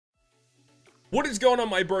What is going on,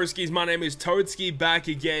 my broskiis? My name is Toadskii, back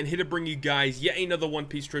again, here to bring you guys yet another One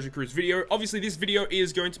Piece Treasure Cruise video. Obviously, this video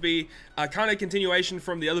is going to be a kind of continuation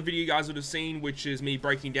from the other video you guys would have seen, which is me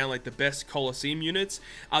breaking down like the best Colosseum units.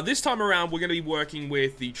 This time around, we're going to be working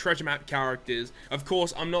with the treasure map characters. Of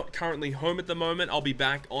course, I'm not currently home at the moment. I'll be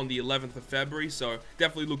back on the 11th of February, so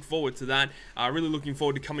definitely look forward to that. Really looking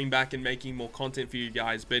forward to coming back and making more content for you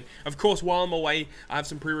guys. But of course, while I'm away, I have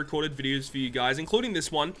some pre-recorded videos for you guys, including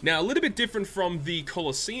this one. Now, a little bit different from the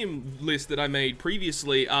Colosseum list that I made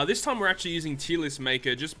previously. This time we're actually using Tier List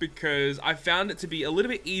Maker just because I found it to be a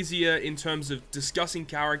little bit easier in terms of discussing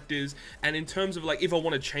characters and in terms of like if I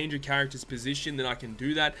want to change a character's position, then I can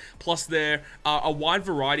do that. Plus there are a wide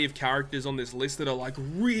variety of characters on this list that are like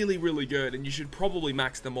really good, and you should probably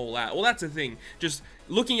max them all out. Well, that's the thing, just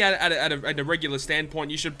looking at it at a regular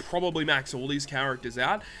standpoint, you should probably max all these characters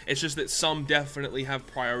out. It's just that some definitely have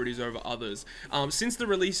priorities over others. Since the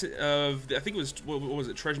release of, I think it was, what was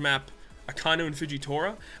it, Treasure Map Akainu and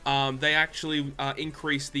Fujitora, they actually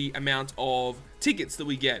increased the amount of tickets that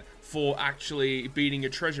we get for actually beating a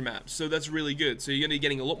treasure map, so that's really good. So you're going to be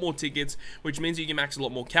getting a lot more tickets, which means you can max a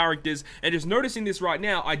lot more characters. And just noticing this right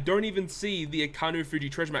now, I don't even see the Akainu Fuji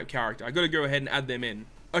treasure map character. I got to go ahead and add them in.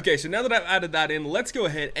 Okay, so now that I've added that in, let's go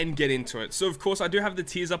ahead and get into it. So, of course, I do have the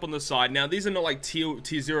tiers up on the side. Now, these are not like tier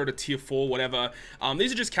 0 to tier 4, whatever.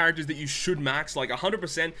 These are just characters that you should max, like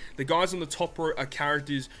 100%. The guys on the top row are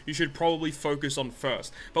characters you should probably focus on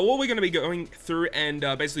first. But what we're going to be going through and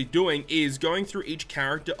basically doing is going through each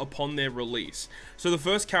character upon their release. So, the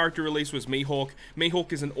first character release was Mihawk.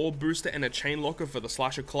 Mihawk is an orb booster and a chain locker for the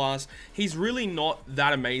slasher class. He's really not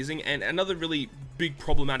that amazing, and another really big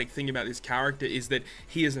problematic thing about this character is that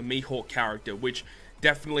he is a Mihawk character, which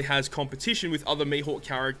definitely has competition with other Mihawk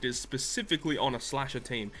characters, specifically on a slasher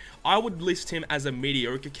team. I would list him as a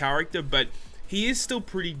mediocre character, but he is still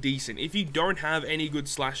pretty decent. If you don't have any good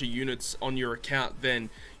slasher units on your account,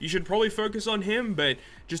 then you should probably focus on him, but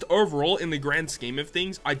just overall, in the grand scheme of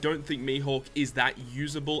things, I don't think Mihawk is that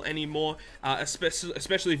usable anymore,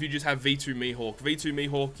 especially if you just have V2 Mihawk. V2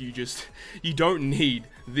 Mihawk, you don't need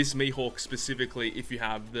this Mihawk specifically if you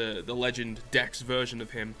have the Legend Dex version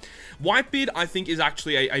of him. Whitebeard, I think, is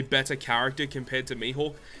actually a better character compared to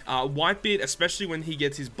Mihawk. Whitebeard, especially when he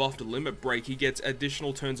gets his buffed limit break, he gets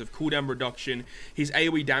additional turns of cooldown reduction. His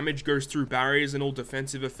AoE damage goes through barriers and all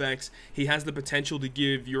defensive effects. He has the potential to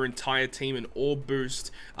give your entire team an orb boost.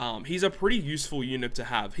 He's a pretty useful unit to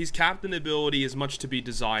have. His captain ability is much to be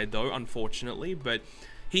desired though, unfortunately, but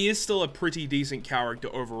he is still a pretty decent character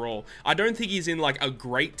overall. I don't think he's in like a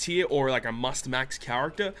great tier or like a must-max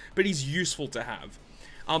character, but he's useful to have.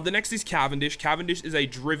 The next is Cavendish. Cavendish is a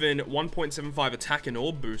driven 1.75 attack and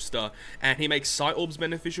orb booster, and he makes sight orbs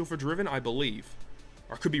beneficial for driven, I believe.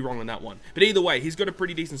 I could be wrong on that one. But either way, he's got a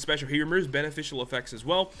pretty decent special. He removes beneficial effects as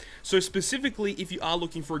well. So specifically, if you are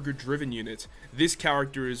looking for a good driven unit, this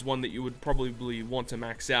character is one that you would probably want to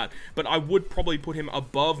max out. But I would probably put him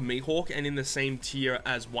above Mihawk and in the same tier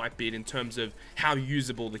as Whitebeard in terms of how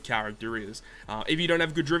usable the character is. If you don't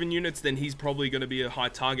have good driven units, then he's probably going to be a high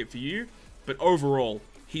target for you. But overall,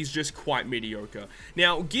 he's just quite mediocre.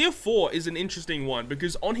 Now, Gear 4 is an interesting one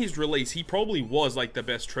because on his release, he probably was like the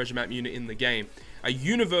best treasure map unit in the game. A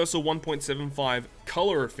universal 1.75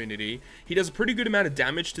 color affinity. He does a pretty good amount of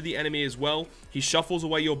damage to the enemy as well. He shuffles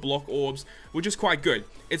away your block orbs, which is quite good.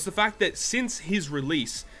 It's the fact that since his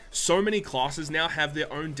release, so many classes now have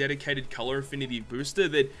their own dedicated color affinity booster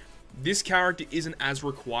that this character isn't as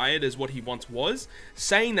required as what he once was.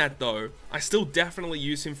 Saying that though, I still definitely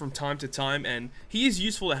use him from time to time, and he is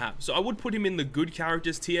useful to have. So I would put him in the good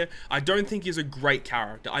characters tier. I don't think he's a great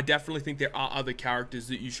character. I definitely think there are other characters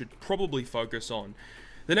that you should probably focus on.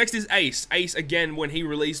 The next is Ace. Ace, again, when he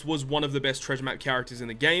released, was one of the best treasure map characters in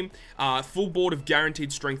the game. Full board of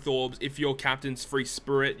guaranteed strength orbs. If your captain's free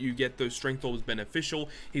spirit, you get those strength orbs beneficial.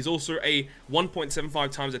 He's also a 1.75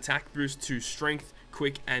 times attack boost to strength,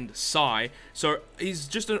 quick, and psi. So he's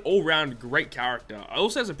just an all-round great character.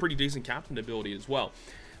 Also has a pretty decent captain ability as well.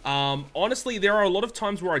 Honestly, there are a lot of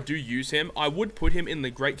times where I do use him. I would put him in the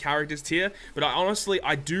great characters tier, but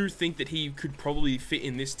I do think that he could probably fit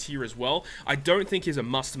in this tier as well. I don't think he's a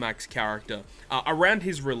must-max character. Around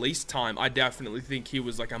his release time, I definitely think he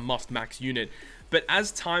was like a must-max unit. But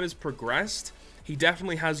as time has progressed, he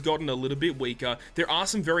definitely has gotten a little bit weaker. There are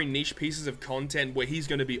some very niche pieces of content where he's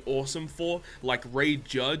going to be awesome for, like Raid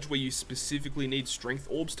Judge, where you specifically need strength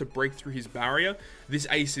orbs to break through his barrier. This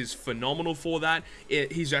Ace is phenomenal for that.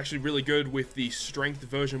 He's actually really good with the strength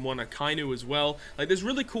version 1 Akainu as well. Like, there's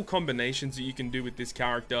really cool combinations that you can do with this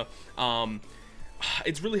character.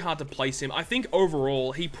 it's really hard to place him. I think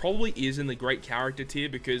overall, he probably is in the great character tier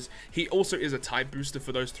because he also is a type booster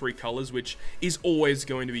for those 3 colors, which is always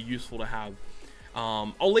going to be useful to have.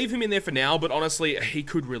 I'll leave him in there for now, but honestly, he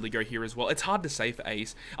could really go here as well. It's hard to say for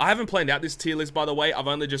Ace. I haven't planned out this tier list, by the way. I've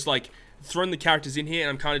only just, like, thrown the characters in here, and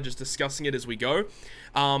I'm kind of just discussing it as we go.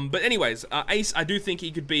 But anyways, Ace, I do think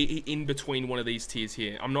he could be in between one of these tiers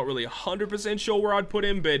here. I'm not really 100% sure where I'd put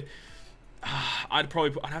him, but I'd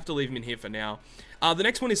have to leave him in here for now. The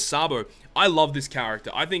next one is Sabo. I love this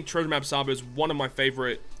character. I think Treasure Map Sabo is one of my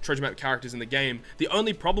favorite Treasure Map characters in the game. The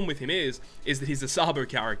only problem with him is that he's a Sabo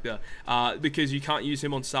character, because you can't use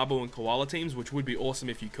him on Sabo and Koala teams, which would be awesome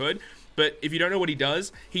if you could. But if you don't know what he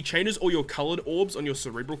does, he changes all your colored orbs on your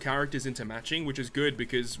cerebral characters into matching, which is good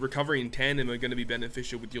because recovery and tandem are going to be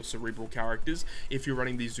beneficial with your cerebral characters if you're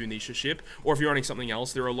running the Zunisha ship, or if you're running something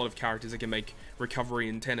else. There are a lot of characters that can make recovery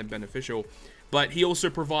and tandem beneficial. But he also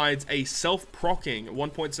provides a self-procking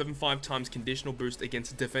 1.75 times conditional boost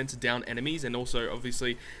against defense down enemies, and also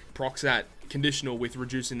obviously procs that conditional with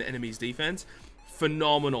reducing the enemy's defense.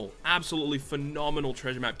 Phenomenal, absolutely phenomenal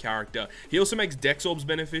treasure map character. He also makes Dex Orbs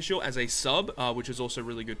beneficial as a sub, which is also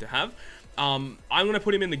really good to have. I'm going to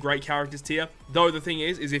put him in the great characters tier, though the thing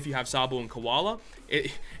is if you have Sabo and Koala,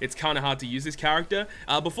 it's kind of hard to use this character.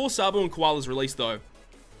 Before Sabo and Koala's release though,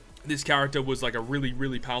 this character was like a really,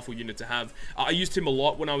 really powerful unit to have. I used him a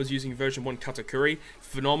lot when I was using version 1 Katakuri.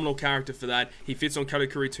 Phenomenal character for that. He fits on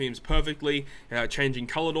Katakuri teams perfectly, changing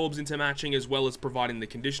colored orbs into matching, as well as providing the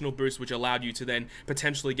conditional boost, which allowed you to then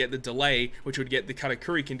potentially get the delay, which would get the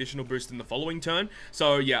Katakuri conditional boost in the following turn.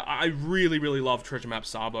 So yeah, I really, really love Treasure Map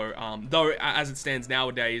Sabo. Though as it stands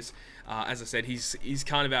nowadays, as I said, he's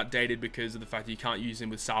kind of outdated because of the fact that you can't use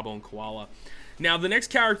him with Sabo and Koala. Now, the next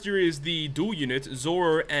character is the dual unit,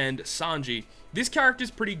 Zoro and Sanji. This character is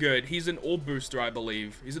pretty good. He's an orb booster, I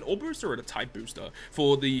believe. He's an orb booster or a type booster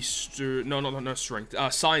for the strength,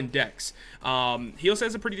 Sign Dex. He also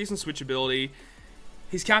has a pretty decent switch ability.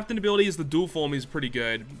 His captain ability is the dual form is pretty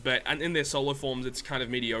good, but in their solo forms, it's kind of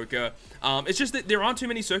mediocre. It's just that there aren't too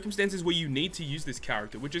many circumstances where you need to use this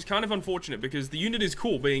character, which is kind of unfortunate because the unit is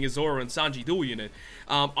cool, being a Zoro and Sanji dual unit.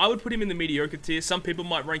 I would put him in the mediocre tier. Some people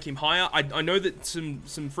might rank him higher. I know that some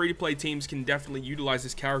free-to-play teams can definitely utilize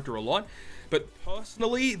this character a lot, but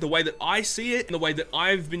personally, the way that I see it and the way that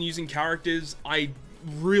I've been using characters, I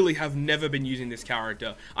really have never been using this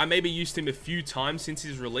character. I maybe used him a few times since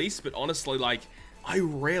his release, but honestly, like, I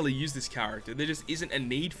rarely use this character. There just isn't a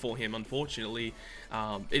need for him, unfortunately.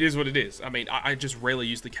 It is what it is. I mean, I just rarely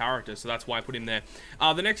use the character, so that's why I put him there.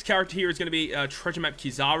 The next character here is going to be Treasure Map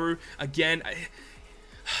Kizaru. Again,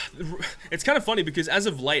 it's kind of funny because as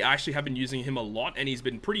of late, I actually have been using him a lot, and he's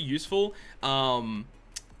been pretty useful.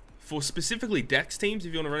 For specifically Dex teams,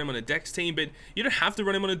 if you want to run him on a Dex team, but you don't have to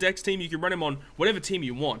run him on a Dex team. You can run him on whatever team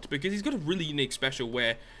you want, because he's got a really unique special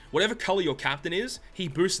where whatever color your captain is, he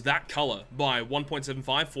boosts that color by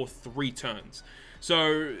 1.75 for 3 turns.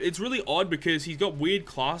 So it's really odd because he's got weird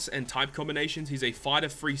class and type combinations. He's a fighter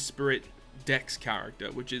free spirit Dex character,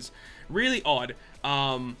 which is really odd.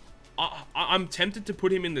 I'm tempted to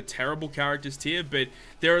put him in the terrible characters tier, but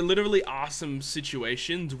there literally are some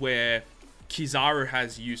situations where Kizaru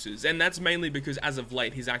has uses, and that's mainly because as of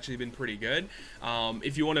late he's actually been pretty good.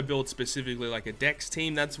 If you want to build specifically like a Dex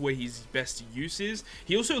team, that's where his best use is.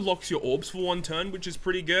 He also locks your orbs for 1 turn, which is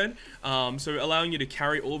pretty good, so allowing you to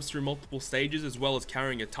carry orbs through multiple stages as well as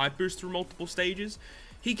carrying a type boost through multiple stages.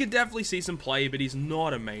 He could definitely see some play, but he's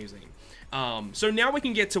not amazing. So now we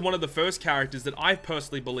can get to one of the first characters that I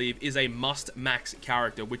personally believe is a must max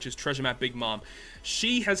character, which is Treasure Map Big Mom.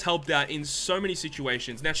 She has helped out in so many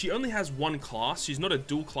situations. Now, she only has 1 class. She's not a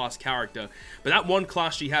dual class character, but that 1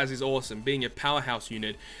 class she has is awesome, being a powerhouse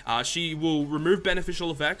unit. She will remove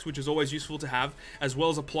beneficial effects, which is always useful to have, as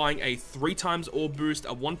well as applying a 3 times orb boost,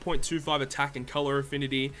 a 1.25 attack and color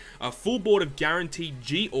affinity, a full board of guaranteed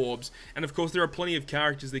G orbs, and of course there are plenty of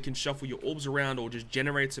characters that can shuffle your orbs around or just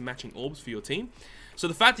generate some matching orbs for your team. So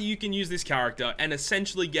the fact that you can use this character and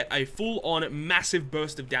essentially get a full-on massive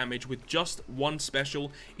burst of damage with just 1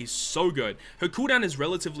 special is so good. Her cooldown is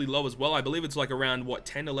relatively low as well. I believe it's like around, what,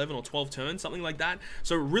 10, 11, or 12 turns, something like that.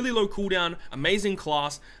 So really low cooldown, amazing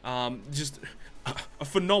class, just a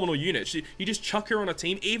phenomenal unit. You just chuck her on a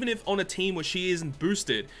team, even if on a team where she isn't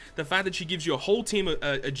boosted. The fact that she gives your whole team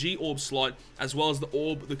a G orb slot, as well as the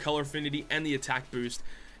orb, the color affinity, and the attack boost.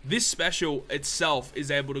 This special itself is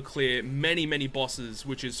able to clear many, many bosses,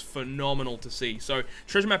 which is phenomenal to see. So,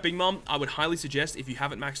 Treasure Map Big Mom, I would highly suggest, if you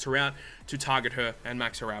haven't maxed her out, to target her and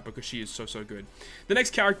max her out because she is so good. The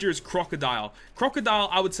next character is Crocodile. Crocodile,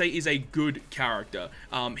 I would say, is a good character.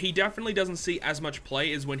 He definitely doesn't see as much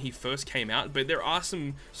play as when he first came out, but there are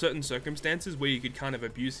some certain circumstances where you could kind of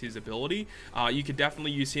abuse his ability. You could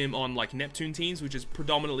definitely use him on like Neptune teams, which is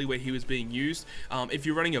predominantly where he was being used. If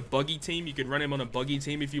you're running a buggy team, you could run him on a buggy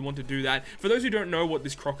team if you want to do that. For those who don't know what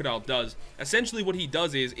this Crocodile does, essentially what he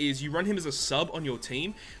does is you run him as a sub on your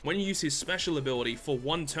team. When you use his special ability for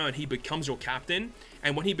 1 turn, he becomes your captain.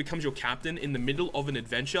 And when he becomes your captain in the middle of an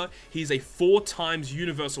adventure, he's a 4 times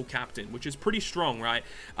universal captain, which is pretty strong, right?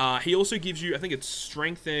 He also gives you, I think it's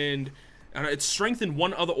strengthened. It's strengthened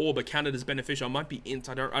 1 other orb are counted as beneficial. It might be int.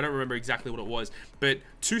 I don't remember exactly what it was, but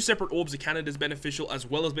 2 separate orbs are counted as beneficial, as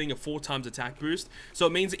well as being a 4 times attack boost. So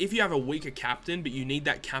it means if you have a weaker captain, but you need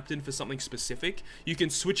that captain for something specific, you can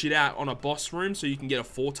switch it out on a boss room, so you can get a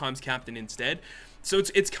 4 times captain instead. So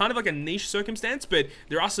it's kind of like a niche circumstance, but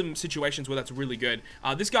there are some situations where that's really good.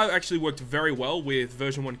 This guy actually worked very well with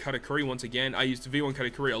version 1 Katakuri once again. I used V1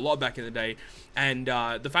 Katakuri a lot back in the day, and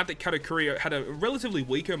the fact that Katakuri had a relatively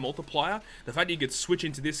weaker multiplier, the fact that you could switch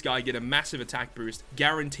into this guy, get a massive attack boost,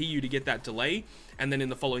 guarantee you to get that delay, and then in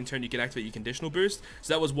the following turn you can activate your conditional boost.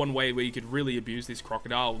 So that was one way where you could really abuse this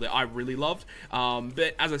Crocodile that I really loved.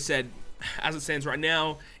 But as I said, as it stands right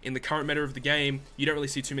now, in the current meta of the game, you don't really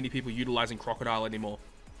see too many people utilizing Crocodile anymore.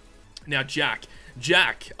 Now, Jack,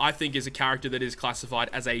 I think, is a character that is classified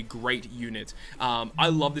as a great unit. I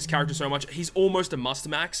love this character so much. He's almost a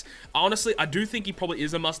must-max. Honestly, I do think he probably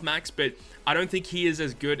is a must-max, but I don't think he is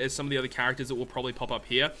as good as some of the other characters that will probably pop up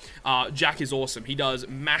here. Jack is awesome. He does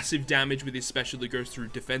massive damage with his special that goes through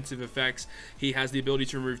defensive effects. He has the ability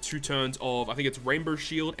to remove 2 turns of, I think it's Rainbow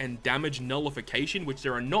Shield and Damage Nullification, which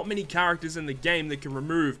there are not many characters in the game that can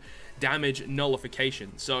remove damage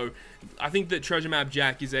nullification. So I think that Treasure Map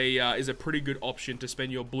Jack is a pretty good option to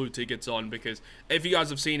spend your blue tickets on, because if you guys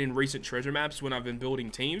have seen in recent treasure maps when I've been building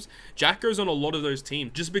teams, Jack goes on a lot of those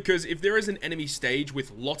teams, just because if there is an enemy stage with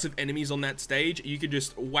lots of enemies on that stage, you could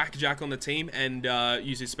just whack Jack on the team and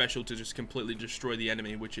use his special to just completely destroy the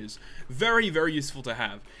enemy, which is very useful to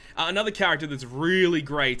have. Another character that's really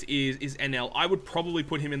great is NL. I would probably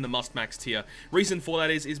put him in the must-max tier. Reason for that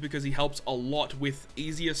is because he helps a lot with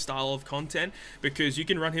easier style of content, because you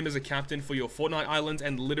can run him as a captain for your Fortnite islands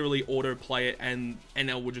and literally auto-play it, and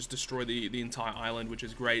NL will just destroy the entire island, which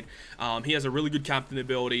is great. He has a really good captain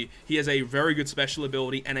ability. He has a very good special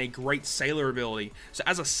ability and a great sailor ability. So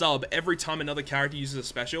as a sub, every time another character uses a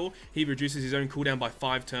special, he reduces his own cooldown by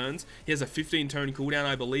 5 turns. He has a 15-turn cooldown,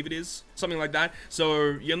 I believe it is. Something like that.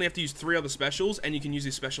 So you only have to use 3 other specials, and you can use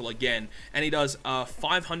his special again. And he does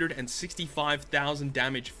 565,000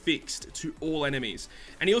 damage fixed to all enemies.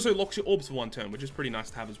 And he also locks your orbs for 1 turn, which is pretty nice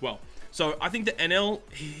to have as well. So I think that NL,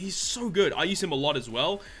 he's so good. I use him a lot as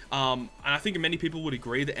well. And I think many people would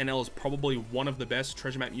agree that NL is probably one of the best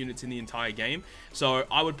treasure map units in the entire game. So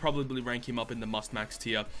I would probably rank him up in the must-max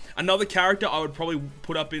tier. Another character I would probably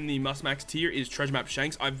put up in the must-max tier is Treasure Map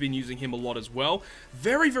Shanks. I've been using him a lot as well.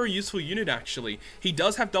 Very useful unit, actually. He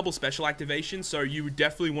does have double special activation, so you would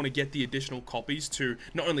definitely want to get the additional copies to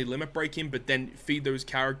not only limit break him, but then feed those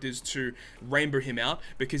characters to rainbow him out,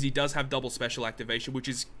 because he does have double special activation, which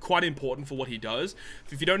is quite important for what he does.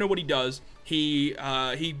 If you don't know what he does, he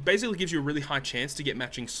basically gives you a really high chance to get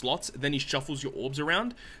matching slots, then he shuffles your orbs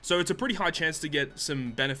around, so it's a pretty high chance to get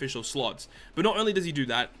some beneficial slots. But not only does he do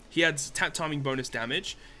that, he adds tap timing bonus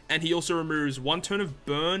damage, and he also removes 1 turn of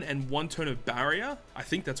burn and 1 turn of barrier. I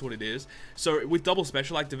think that's what it is. So with double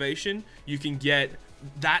special activation, you can get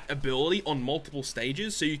that ability on multiple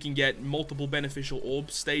stages, so you can get multiple beneficial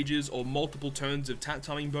orb stages or multiple turns of tap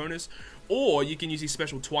timing bonus, or you can use his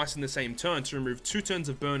special twice in the same turn to remove 2 turns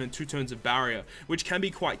of burn and 2 turns of barrier, which can be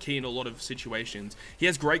quite key in a lot of situations. He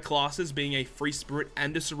has great classes, being a free spirit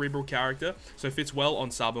and a cerebral character, so fits well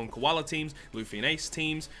on Sabo and Coalla teams, Luffy and Ace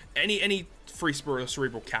teams, any free spirit or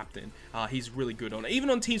cerebral captain. He's really good on, even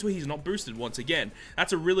on teams where he's not boosted. Once again,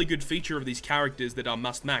 that's a really good feature of these characters that are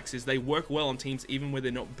must max, is they work well on teams even where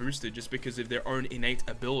they're not boosted, just because of their own innate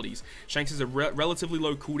abilities. Shanks has a relatively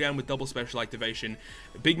low cooldown with double special activation.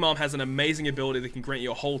 Big Mom has an amazing ability that can grant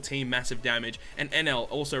your whole team massive damage, and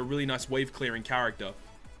NL, also a really nice wave clearing character.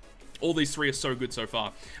 All these 3 are so good so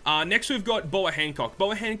far. Next, we've got Boa Hancock.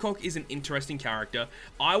 Boa Hancock is an interesting character.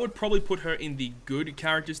 I would probably put her in the good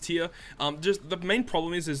characters tier. Just the main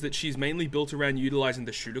problem is that she's mainly built around utilizing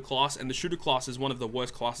the shooter class, and the shooter class is one of the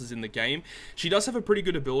worst classes in the game. She does have a pretty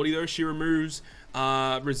good ability though. She removes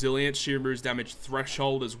resilience, she removes damage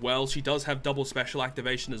threshold as well. She does have double special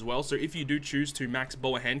activation as well, so if you do choose to max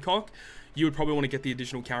Boa Hancock, you would probably want to get the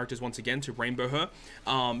additional characters once again to rainbow her.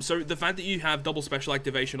 So the fact that you have double special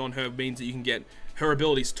activation on her means that you can get her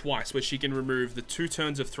abilities twice, where she can remove the 2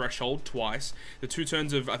 turns of Threshold twice, the 2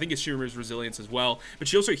 turns of, I think she removes Resilience as well, but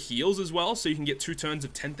she also heals as well, so you can get 2 turns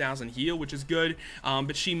of 10,000 heal, which is good.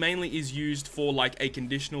 But she mainly is used for like a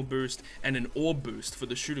conditional boost and an orb boost for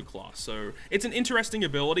the shooter class. So it's an interesting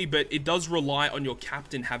ability, but it does rely on your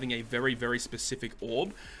captain having a very, very specific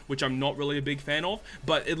orb, which I'm not really a big fan of.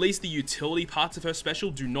 But at least the utility parts of her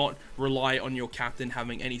special do not rely on your captain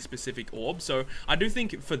having any specific orb. So I do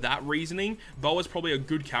think for that reasoning, Boa's probably a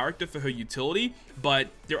good character for her utility, but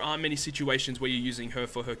there aren't many situations where you're using her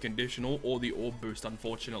for her conditional or the orb boost,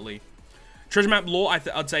 unfortunately. Treasure Map Lore,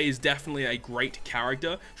 I'd say, is definitely a great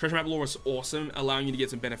character. Treasure Map Lore is awesome, allowing you to get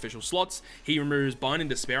some beneficial slots. He removes Bind and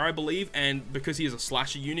Despair, I believe, and because he is a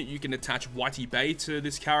slasher unit, you can attach Whitey Bay to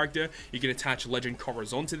this character. You can attach Legend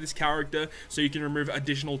Corazon to this character, so you can remove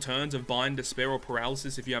additional turns of Bind, Despair, or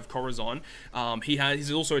Paralysis if you have Corazon.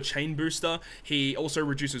 He's also a chain booster. He also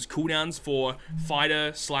reduces cooldowns for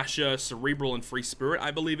Fighter, Slasher, Cerebral, and Free Spirit,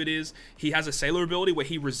 I believe it is. He has a Sailor ability where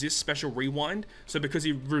he resists Special Rewind, so because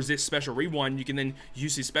he resists Special Rewind, you can then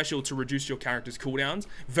use his special to reduce your character's cooldowns.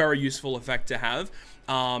 Very useful effect to have.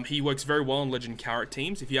 He works very well on Legend Carrot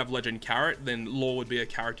teams. If you have Legend Carrot, then Lore would be a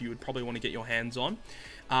character you would probably want to get your hands on.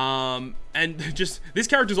 And just, this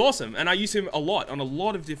character's awesome, and I use him a lot on a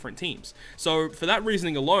lot of different teams. So for that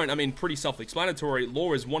reasoning alone, I mean, pretty self-explanatory.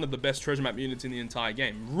 Lore is one of the best treasure map units in the entire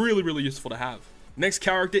game. Really, really useful to have. Next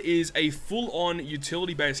character is a full-on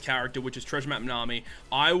utility-based character, which is Treasure Map Nami.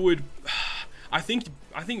 I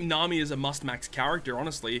think Nami is a must-max character,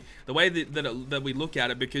 honestly, the way that we look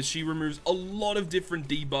at it, because she removes a lot of different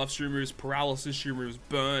debuffs. She removes Paralysis, she removes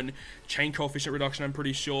Burn, Chain Coefficient Reduction, I'm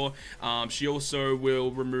pretty sure. She also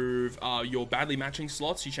will remove your badly matching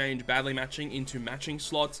slots. She changed badly matching into matching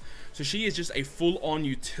slots. So she is just a full-on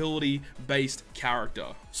utility-based character.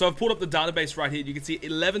 So I've pulled up the database right here. You can see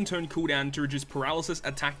 11 turn cooldown to reduce Paralysis,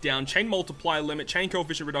 Attack Down, Chain Multiplier Limit, Chain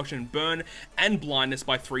Coefficient Reduction, Burn, and Blindness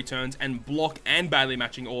by 3 turns, and Block and badly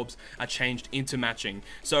matching orbs are changed into matching.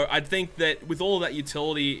 So I think that with all of that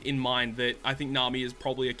utility in mind, that I think Nami is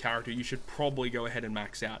probably a character you should probably go ahead and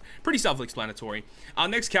max out. Pretty self-explanatory. Our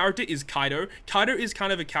next character is Kaido. Kaido is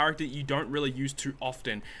kind of a character you don't really use too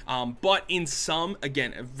often, but in some,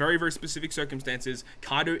 again, very, very specific circumstances,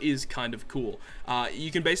 Kaido is kind of cool. You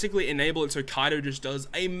can basically enable it so Kaido just does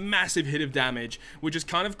a massive hit of damage, which is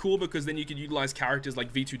kind of cool because then you can utilize characters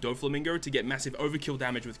like V2 Doflamingo to get massive overkill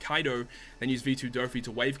damage with Kaido, then use V2 Dofi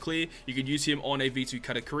to wave clear. You could use him on a V2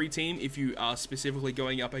 Katakuri team if you are specifically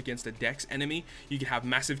going up against a Dex enemy. You can have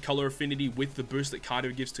massive color affinity with the boost that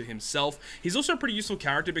Kaido gives to himself. He's also a pretty useful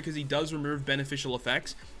character because he does remove beneficial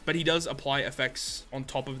effects, but he does apply effects on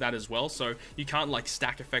top of that as well, so you can't like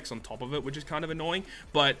stack effects on top of it, which is kind of annoying.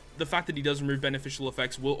 But the fact that he does remove beneficial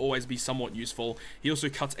effects will always be somewhat useful. He also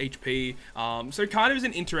cuts HP, so Kaido is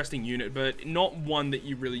an interesting unit, but not one that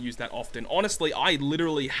you really use that often. Honestly, I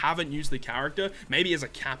literally haven't used the character, maybe as a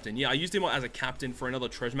captain. Yeah, I used him as a captain for another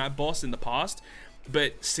treasure map boss in the past,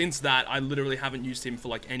 but since that, I literally haven't used him for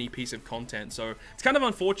like any piece of content. So it's kind of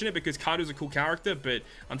unfortunate because Kaido's a cool character, but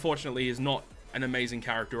unfortunately he's not an amazing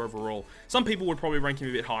character overall. Some people would probably rank him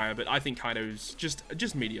a bit higher, but I think Kaido's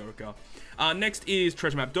just mediocre. Next is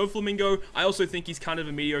Treasure Map Doflamingo. I also think he's kind of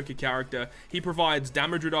a mediocre character. He provides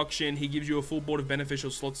damage reduction. He gives you a full board of beneficial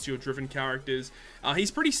slots to your driven characters. He's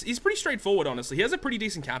pretty straightforward, honestly. He has a pretty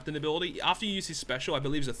decent captain ability. After you use his special, I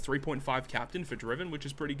believe he's a 3.5 captain for driven, which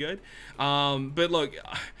is pretty good. But look,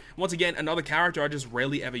 once again, another character I just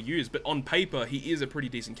rarely ever use, but on paper, he is a pretty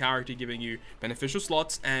decent character, giving you beneficial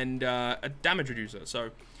slots and a damage reducer. So,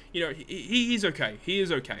 you know, he's okay. He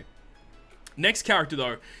is okay. Next character,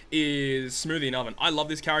 though, is Smoothie and Oven. I love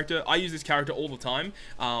this character. I use this character all the time.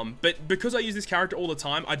 But because I use this character all the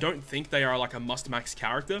time, I don't think they are like a must-max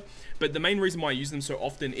character. But the main reason why I use them so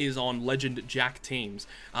often is on Legend Jack teams.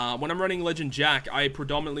 When I'm running Legend Jack, I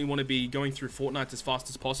predominantly want to be going through Fortnites as fast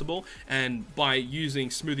as possible. And by using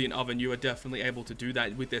Smoothie and Oven, you are definitely able to do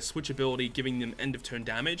that with their switch ability, giving them end-of-turn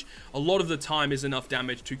damage. A lot of the time is enough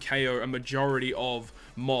damage to KO a majority of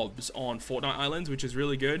mobs on Fortnite Islands, which is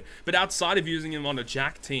really good. But outside of using them on a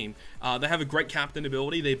Jack team, they have a great captain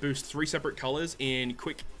ability. They boost 3 separate colors in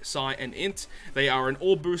Quick, Psi, and Int. They are an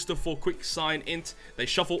orb booster for Quick, Psi, and Int. They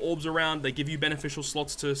shuffle orbs around. They give you beneficial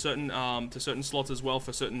slots to certain slots as well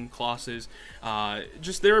for certain classes.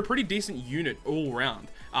 They're a pretty decent unit all around.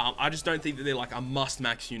 I just don't think that they're like a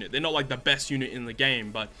must-max unit. They're not like the best unit in the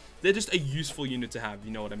game, but they're just a useful unit to have,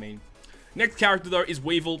 you know what I mean? Next character, though, is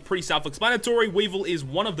Weevil. Pretty self-explanatory. Weevil is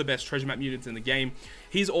one of the best treasure map mutants in the game.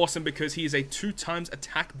 He's awesome because he is a 2x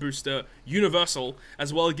attack booster universal,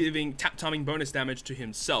 as well as giving tap timing bonus damage to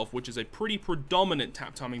himself, which is a pretty predominant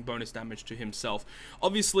tap timing bonus damage to himself.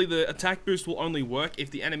 Obviously, the attack boost will only work if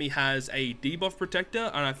the enemy has a debuff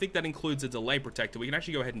protector, and I think that includes a delay protector. We can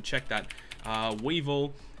actually go ahead and check that.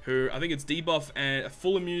 Weevil, who I think it's debuff and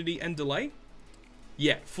full immunity and delay.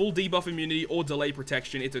 Yeah, full debuff immunity or delay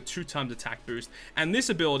protection. It's a 2x attack boost. And this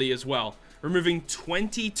ability as well, removing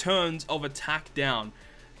 20 turns of attack down.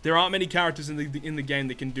 There aren't many characters in the game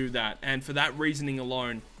that can do that. And for that reasoning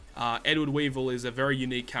alone, Edward Weevil is a very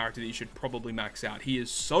unique character that you should probably max out. He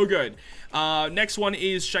is so good. Next one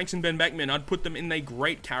is Shanks and Ben Beckman. I'd put them in a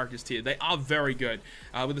great characters tier. They are very good.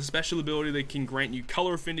 With a special ability that can grant you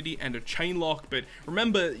color affinity and a chain lock. But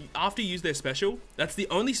remember, after you use their special, that's the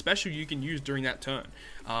only special you can use during that turn.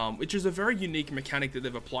 Which is a very unique mechanic that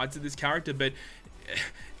they've applied to this character. But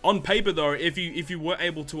on paper, though, if you were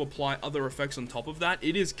able to apply other effects on top of that,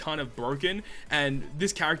 it is kind of broken, and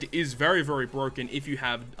this character is very, very broken if you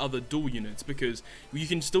have other dual units, because you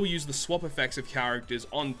can still use the swap effects of characters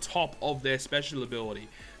on top of their special ability.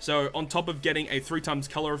 So on top of getting a 3x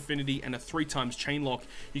color affinity and a 3x chain lock,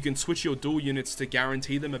 you can switch your dual units to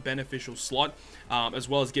guarantee them a beneficial slot, as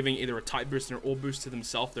well as giving either a type boost or an orb boost to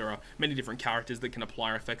themselves. There are many different characters that can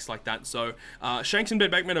apply effects like that. So Shanks and Ben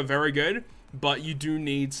Beckman are very good, but you do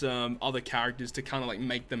need some other characters to kind of like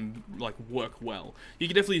make them like work well. You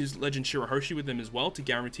can definitely use Legend Shirahoshi with them as well to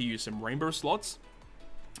guarantee you some rainbow slots.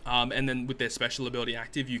 And then with their special ability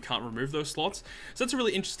active, you can't remove those slots. So that's a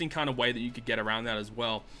really interesting kind of way that you could get around that as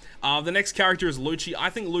well. The next character is Lucci. I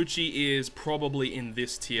think Lucci is probably in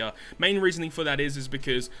this tier. Main reasoning for that is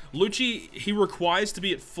because Lucci, he requires to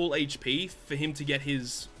be at full HP for him to get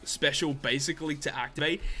his special basically to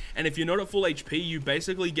activate. And if you're not at full HP, you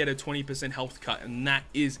basically get a 20% health cut, and that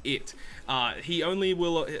is it. He only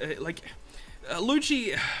will,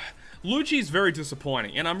 Lucci is very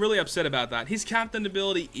disappointing, and I'm really upset about that. His captain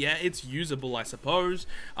ability, yeah, it's usable, I suppose,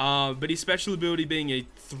 but his special ability being a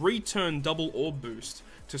 3-turn double orb boost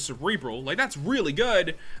to Cerebral, like, that's really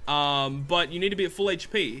good, but you need to be at full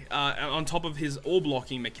HP. On top of his orb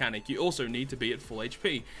blocking mechanic, you also need to be at full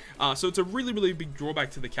HP. So it's a really, really big drawback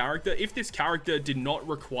to the character. If this character did not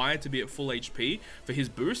require to be at full HP for his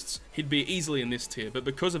boosts, he'd be easily in this tier, but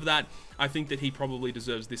because of that, I think that he probably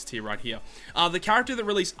deserves this tier right here. The character that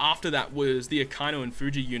released after that was the Akaino and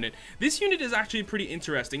Fuji unit. This unit is actually pretty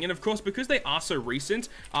interesting, and of course, because they are so recent,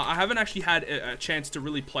 I haven't actually had a chance to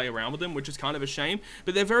really play around with them, which is kind of a shame,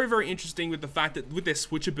 but they're very, very interesting with the fact that with their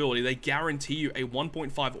switch ability, they guarantee you a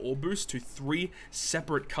 1.5 orb boost to 3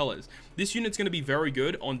 separate colors. This unit's going to be very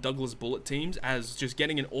good on Douglas Bullet teams, as just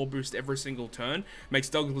getting an orb boost every single turn makes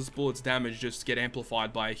Douglas Bullet's damage just get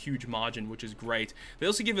amplified by a huge margin, which is great. They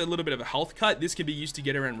also give it a little bit of a health cut. This can be used to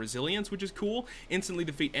get around resilience, which is cool. Instantly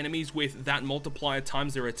defeat enemies with that multiplier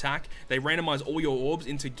times their attack. They randomize all your orbs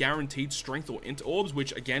into guaranteed strength or int orbs,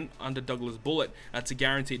 which again, under Douglas Bullet, that's a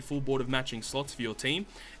guaranteed full board of matching slots for your team,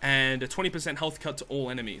 and a 20% health cut to all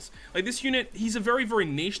enemies. Like, this unit, he's a very, very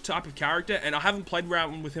niche type of character, and I haven't played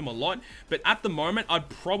around with him a lot, but at the moment, I'd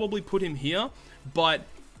probably put him here, but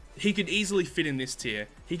he could easily fit in this tier.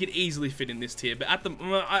 He could easily fit in this tier, but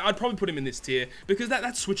I'd probably put him in this tier because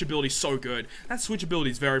that switch ability is so good. That switch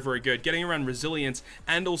ability is very, very good. Getting around resilience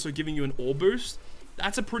and also giving you an orb boost,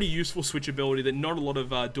 that's a pretty useful switch ability that not a lot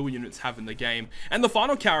of dual units have in the game. And the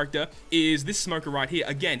final character is this smoker right here.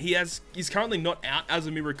 Again, he's currently not out as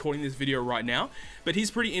of me recording this video right now, but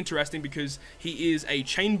he's pretty interesting because he is a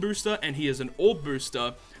chain booster and he is an orb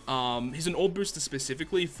booster. He's an orb booster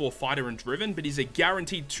specifically for fighter and driven, but he's a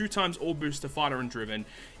guaranteed 2x orb boost to fighter and driven.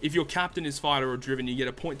 If your captain is fighter or driven, you get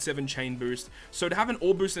a 0.7 chain boost. So to have an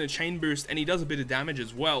orb boost and a chain boost, and he does a bit of damage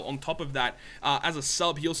as well. On top of that, as a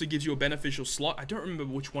sub, he also gives you a beneficial slot. I don't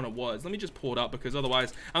remember which one it was. Let me just pull it up, because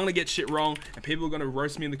otherwise I'm gonna get shit wrong and people are gonna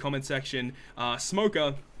roast me in the comment section.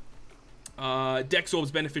 Smoker. Dex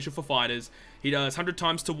Orb's beneficial for fighters. He does 100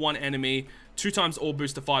 times to one enemy, 2x orb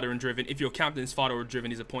boost to fighter and driven. If your captain is fighter or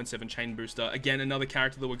driven, he's a 0.7 chain booster. Again, another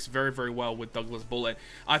character that works very, very well with Douglas Bullet.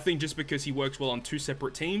 I think just because he works well on 2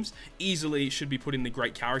 separate teams, easily should be put in the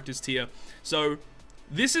great characters tier. So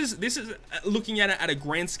this is looking at it at a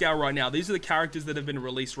grand scale right now. These are the characters that have been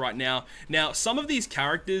released right now. Now, some of these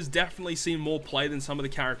characters definitely see more play than some of the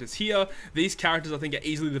characters here. These characters, I think, are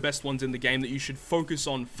easily the best ones in the game that you should focus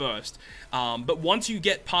on first. But once you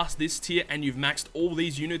get past this tier and you've maxed all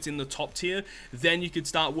these units in the top tier, then you could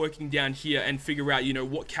start working down here and figure out, you know,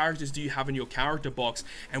 what characters do you have in your character box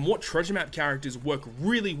and what treasure map characters work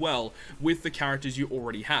really well with the characters you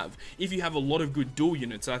already have. If you have a lot of good dual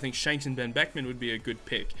units, I think Shanks and Ben Beckman would be a good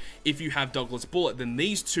pick. If you have Douglas Bullet, then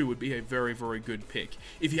these two would be a very, very good pick.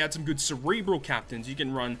 If you had some good cerebral captains, you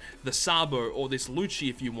can run the Sabo or this Lucci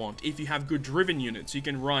if you want. If you have good driven units, you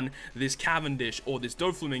can run this Cavendish or this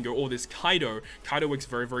Doflamingo or this Kaido. Kaido works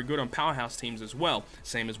very, very good on powerhouse teams as well.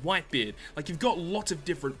 Same as Whitebeard. Like, you've got lots of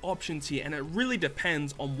different options here, and it really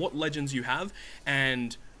depends on what legends you have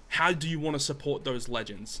and how do you want to support those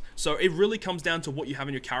legends. So it really comes down to what you have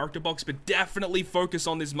in your character box, but definitely focus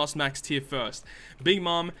on this must-max tier first. Big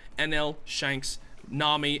Mom, NL, Shanks,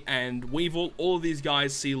 Nami, and Weevil, all of these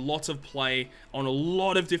guys see lots of play on a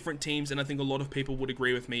lot of different teams, and I think a lot of people would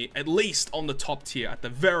agree with me, at least on the top tier, at the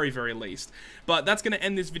very, very least. But that's going to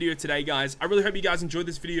end this video today, guys. I really hope you guys enjoyed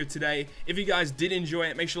this video today. If you guys did enjoy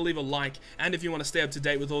it, make sure to leave a like, and if you want to stay up to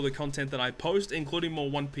date with all the content that I post, including more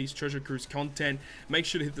One Piece Treasure Cruise content, make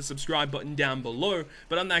sure to hit the subscribe button down below.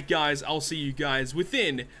 But on that, guys, I'll see you guys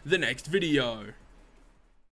within the next video.